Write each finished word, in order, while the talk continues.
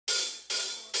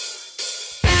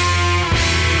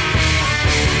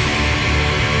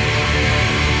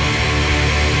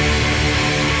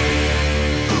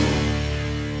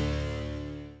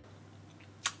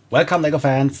Welcome LEGO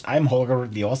fans, I'm Holger,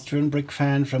 the Austrian brick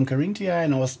fan from Carinthia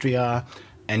in Austria,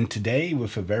 and today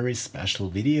with a very special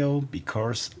video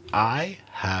because I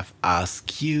have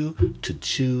asked you to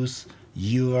choose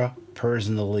your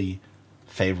personally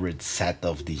favorite set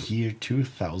of the year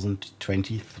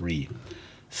 2023.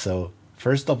 So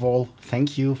first of all,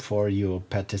 thank you for your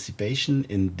participation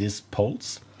in these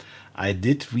polls. I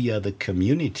did via the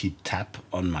community tab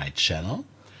on my channel.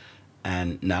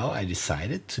 And now I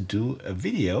decided to do a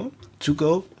video to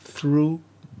go through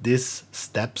these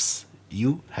steps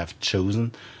you have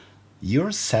chosen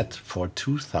your set for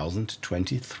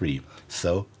 2023.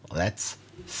 So let's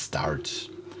start.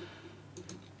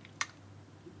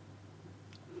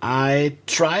 I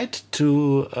tried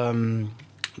to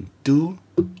do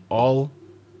all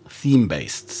theme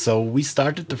based. So we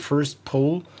started, the first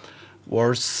poll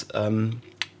was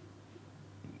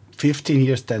 15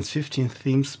 years stands 15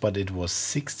 themes, but it was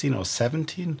 16 or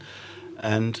 17.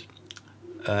 And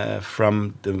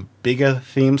from the bigger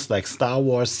themes like Star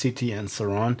Wars, City, and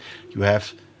so on, you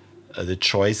have the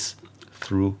choice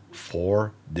through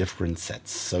 4 different sets.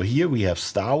 So here we have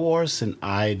Star Wars, and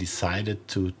I decided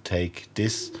to take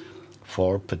this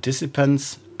for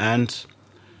participants, and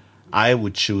I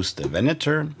would choose the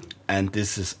Venator, and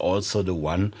this is also the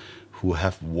one who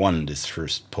have won this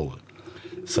first poll.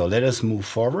 So let us move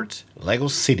forward. LEGO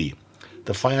City,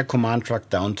 the Fire Command Truck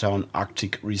Downtown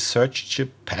Arctic Research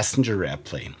Ship Passenger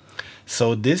Airplane.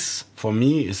 So this for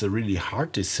me is a really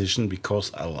hard decision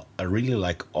because I really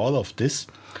like all of this,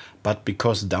 but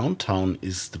because Downtown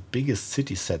is the biggest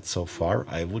city set so far,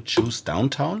 I would choose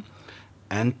Downtown,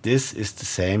 and this is the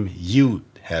same you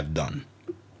have done.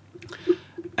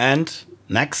 And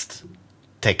next,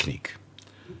 Technic.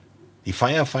 The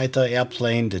firefighter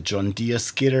airplane, the John Deere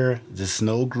skidder, the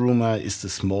snow groomer is the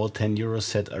small 10 euro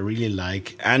set I really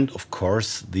like, and of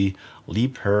course the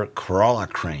Liebherr crawler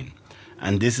crane.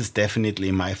 And this is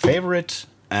definitely my favorite,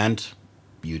 and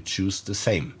you choose the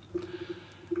same.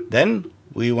 Then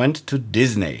we went to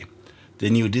Disney.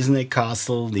 The new Disney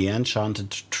castle, the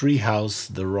enchanted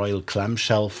treehouse, the royal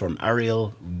clamshell from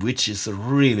Ariel, which is a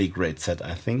really great set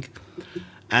I think,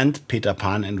 and Peter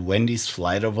Pan and Wendy's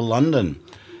Flight Over London.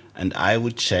 And I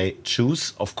would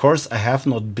choose, of course I have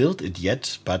not built it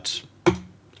yet, but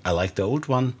I like the old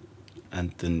one,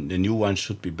 and the new one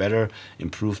should be better,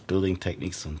 improved building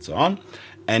techniques and so on.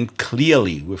 And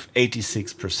clearly with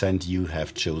 86% you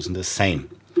have chosen the same.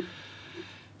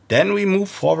 Then we move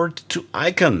forward to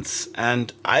Icons,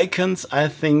 and Icons I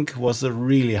think was a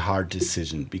really hard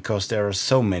decision because there are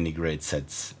so many great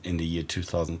sets in the year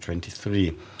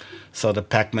 2023. So the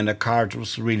Pac-Man the card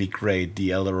was really great,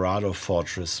 the Eldorado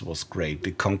Fortress was great,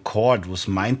 the Concorde was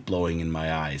mind-blowing in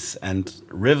my eyes, and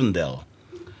Rivendell.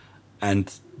 And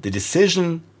the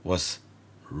decision was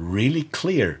really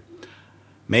clear.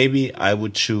 Maybe I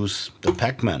would choose the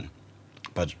Pac-Man,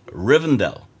 but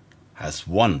Rivendell has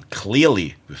won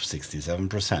clearly with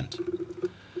 67%.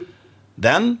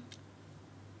 Then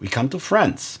we come to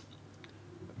France.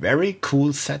 Very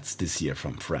cool sets this year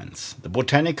from France. The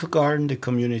Botanical Garden, the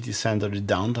Community Center, the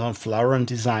Downtown Flower and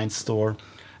Design Store,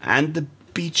 and the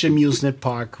Beach Amusement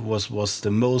Park was the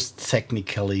most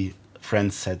technically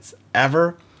French sets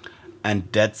ever.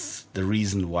 And that's the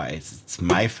reason why it's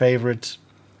my favorite.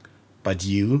 But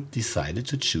you decided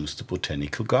to choose the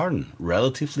Botanical Garden,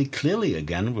 relatively clearly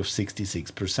again with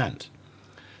 66%.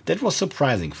 That was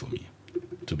surprising for me,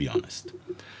 to be honest.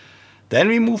 Then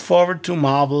we move forward to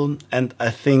Marvel, and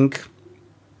I think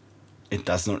it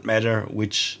does not matter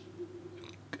which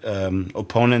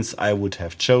opponents I would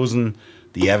have chosen.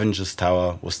 The Avengers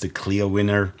Tower was the clear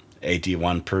winner,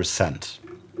 81%.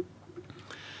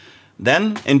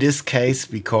 Then, in this case,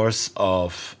 because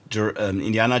of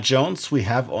Indiana Jones, we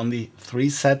have only 3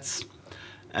 sets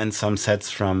and some sets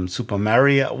from Super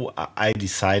Mario. I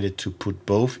decided to put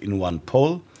both in one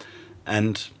poll,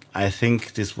 and I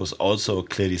think this was also a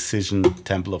clear decision.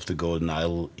 Temple of the Golden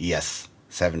Idol, yes,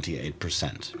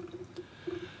 78%.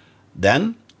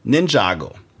 Then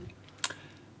Ninjago.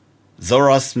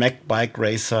 Zora's Mech Bike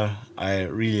Racer. I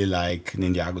really like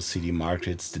Ninjago City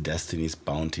Markets, the Destiny's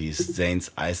Bounties, Zane's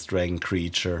Ice Dragon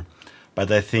Creature. But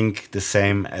I think the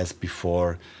same as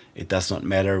before, it does not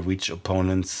matter which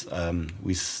opponents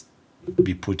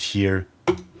we put here.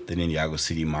 The Ninjago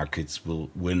City Markets will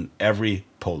win every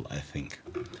poll, I think.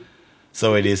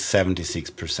 So it is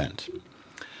 76%.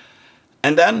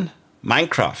 And then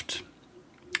Minecraft.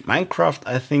 Minecraft,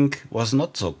 I think, was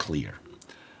not so clear.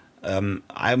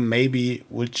 I maybe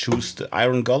will choose the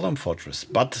Iron Golem Fortress,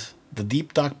 but the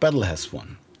Deep Dark Battle has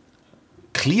won.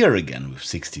 Clear again with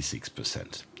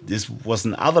 66%. This was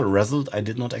another result I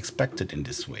did not expect it in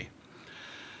this way.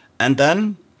 And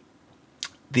then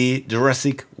the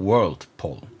Jurassic World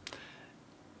poll.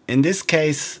 In this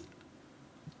case,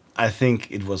 I think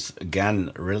it was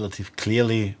again relative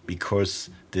clearly because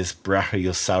this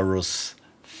Brachiosaurus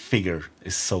figure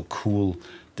is so cool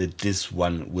that this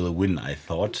one will win, I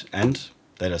thought. And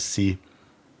let us see,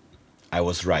 I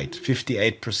was right.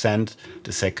 58%.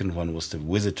 The second one was the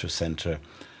Visitor Center,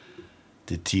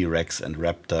 the T-Rex and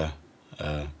Raptor.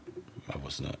 I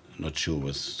was not sure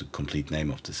what the complete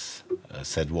name of this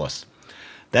set was.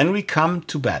 Then we come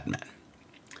to Batman.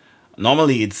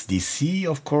 Normally it's DC,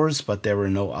 of course, but there were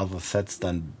no other sets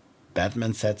than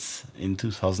Batman sets in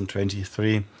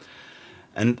 2023.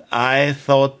 And I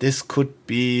thought this could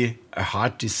be a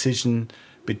hard decision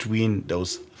between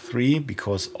those three,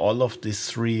 because all of these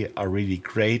three are really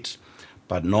great.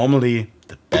 But normally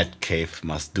the Batcave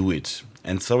must do it.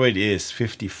 And so it is,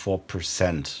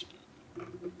 54%.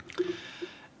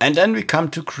 And then we come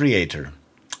to Creator.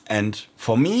 And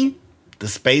for me, the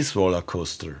Space Roller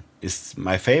Coaster is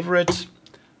my favorite,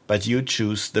 but you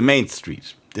choose the Main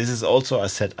Street. This is also a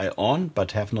set I own,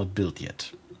 but have not built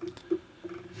yet.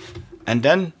 And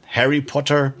then Harry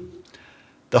Potter,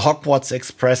 the Hogwarts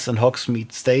Express and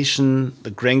Hogsmeade Station,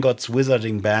 the Gringotts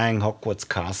Wizarding Bang, Hogwarts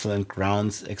Castle and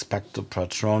Grounds, Expecto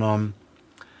Patronum.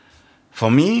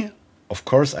 For me, of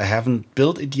course, I haven't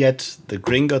built it yet. The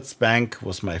Gringotts Bank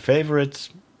was my favorite,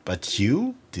 but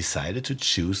you decided to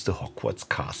choose the Hogwarts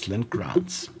Castle and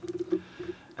Grounds.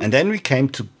 And then we came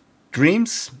to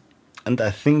Dreams, and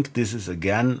I think this is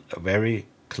again a very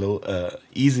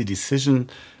easy decision,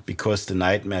 because the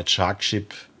Nightmare Shark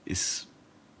Ship is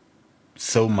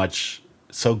so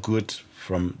good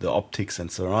from the optics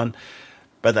and so on.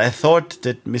 But I thought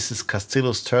that Mrs.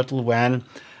 Castillo's Turtle Van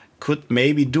could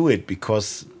maybe do it,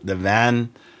 because the van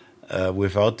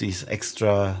without these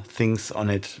extra things on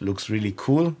it looks really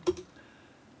cool.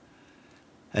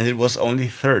 And it was only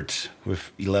third with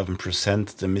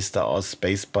 11%. The Mr. Oz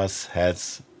Space Bus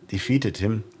has defeated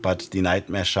him, but the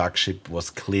Nightmare Shark Ship was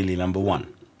clearly number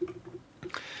one.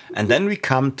 And then we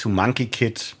come to Monkey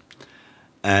Kid,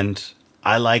 and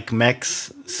I like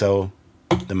mechs, so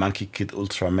the Monkey Kid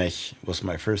Ultra Mech was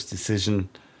my first decision.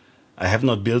 I have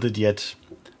not built it yet.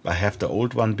 I have the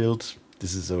old one built.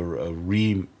 This is a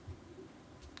redone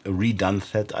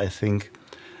set, I think.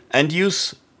 And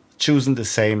you've chosen the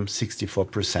same,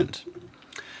 64%.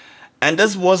 And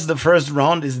this was the first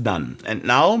round is done. And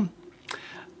now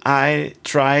I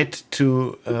tried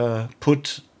to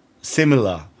put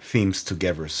similar themes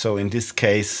together. So in this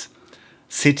case,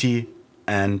 city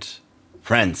and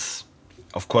friends.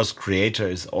 Of course, Creator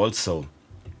is also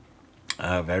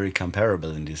very comparable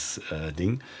in this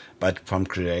thing. But from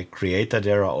Creator,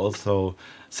 there are also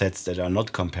sets that are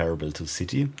not comparable to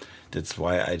city. That's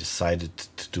why I decided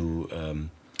to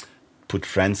put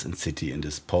friends and city in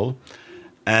this poll.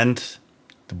 And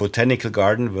the Botanical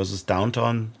Garden versus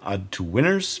Downtown are the two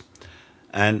winners.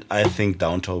 And I think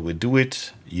Downtown will do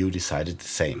it. You decided the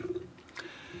same.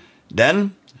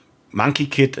 Then Monkey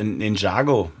Kid and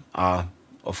Ninjago are,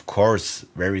 of course,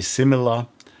 very similar.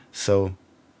 So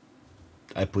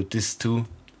I put these two.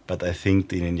 But I think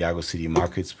the Ninjago City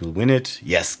Markets will win it.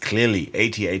 Yes, clearly,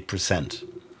 88%.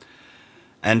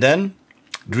 And then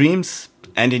Dreams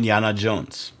and Indiana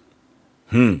Jones.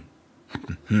 I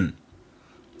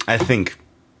think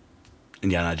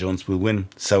Indiana Jones will win.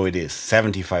 So it is,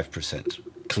 75%.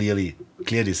 Clear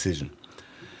decision.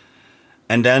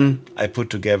 And then I put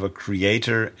together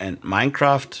Creator and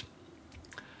Minecraft.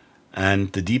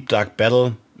 And the Deep Dark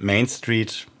Battle, Main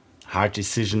Street, hard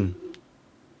decision.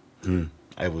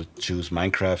 I will choose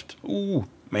Minecraft. Ooh,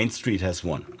 Main Street has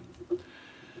won.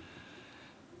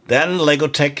 Then Lego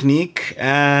Technique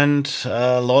and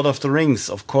Lord of the Rings.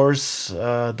 Of course,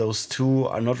 those two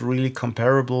are not really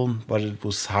comparable, but it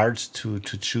was hard to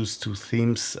choose two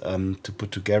themes to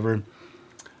put together.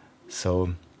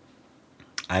 So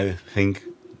I think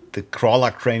the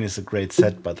Crawler Crane is a great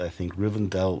set, but I think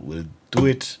Rivendell will do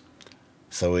it.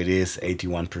 So it is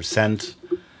 81%.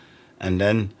 And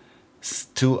then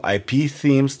two IP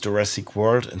themes, Jurassic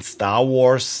World and Star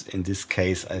Wars. In this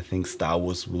case, I think Star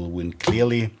Wars will win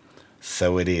clearly.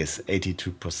 So it is,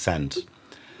 82%.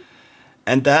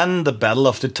 And then the Battle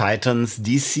of the Titans,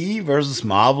 DC versus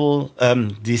Marvel.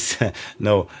 This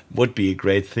would be a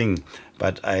great thing.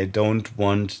 But I don't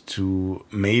want to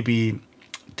maybe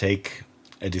take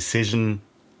a decision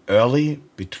early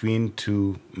between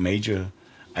two major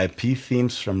IP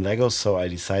themes from Lego. So I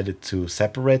decided to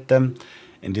separate them.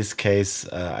 In this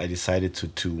case, I decided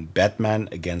to Batman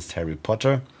against Harry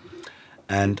Potter.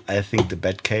 And I think the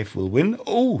Batcave will win.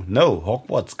 Oh, no,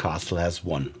 Hogwarts Castle has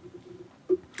won.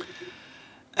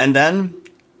 And then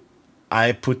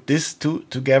I put these two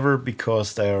together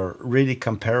because they are really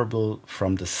comparable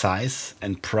from the size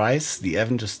and price, the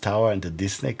Avengers Tower and the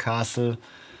Disney Castle.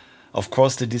 Of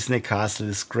course, the Disney Castle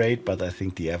is great, but I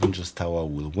think the Avengers Tower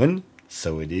will win,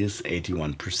 so it is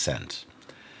 81%.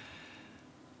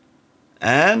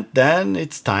 And then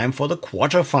it's time for the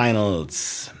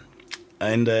quarterfinals.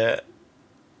 In the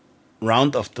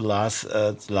round of the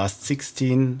last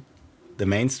 16, the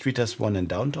Main Street has won and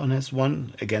Downtown has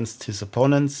won against his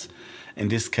opponents. In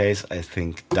this case, I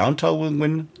think Downtown will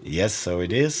win. Yes, so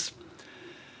it is.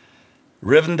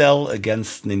 Rivendell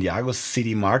against Ninjago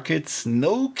City Markets.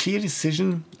 No clear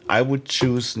decision. I would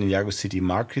choose Ninjago City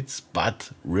Markets,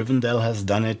 but Rivendell has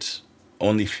done it,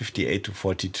 only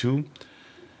 58-42.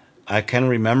 I can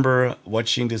remember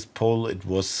watching this poll. It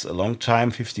was a long time,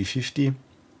 50-50.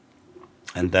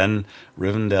 And then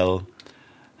Rivendell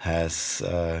has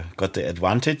got the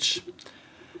advantage.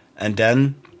 And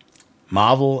then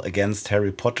Marvel against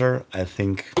Harry Potter. I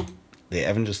think the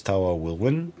Avengers Tower will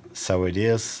win, so it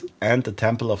is. And the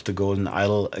Temple of the Golden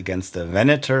Idol against the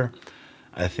Venator.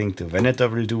 I think the Venator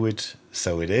will do it,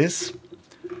 so it is.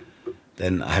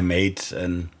 Then I made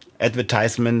an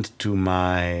advertisement to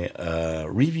my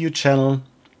review channel.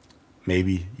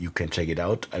 Maybe you can check it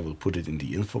out. I will put it in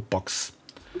the info box.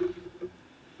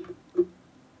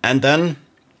 And then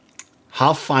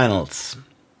half finals.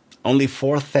 Only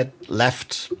 4 set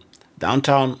left.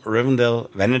 Downtown, Rivendell,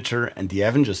 Venator and the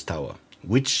Avengers Tower.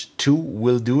 Which two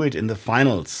will do it in the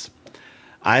finals?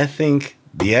 I think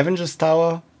the Avengers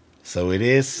Tower, so it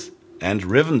is, and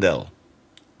Rivendell,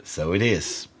 so it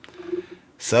is.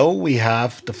 So we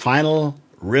have the final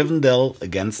Rivendell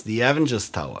against the Avengers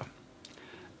Tower.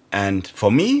 And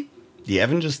for me, the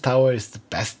Avengers Tower is the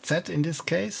best set in this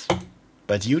case,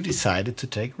 but you decided to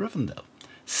take Rivendell.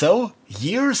 So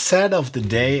your set of the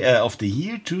day of the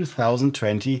year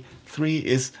 2023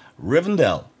 is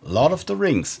Rivendell, Lord of the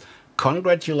Rings.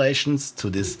 Congratulations to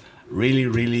this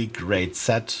really great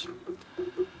set.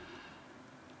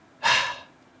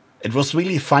 It was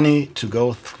really funny to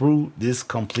go through these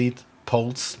complete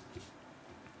polls.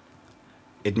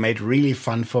 It made really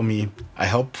fun for me. I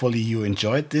hopefully you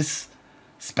enjoyed this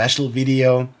special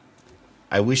video.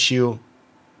 I wish you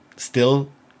still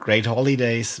great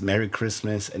holidays, Merry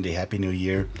Christmas and a Happy New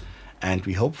Year. And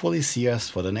we hopefully see us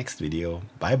for the next video.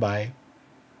 Bye bye.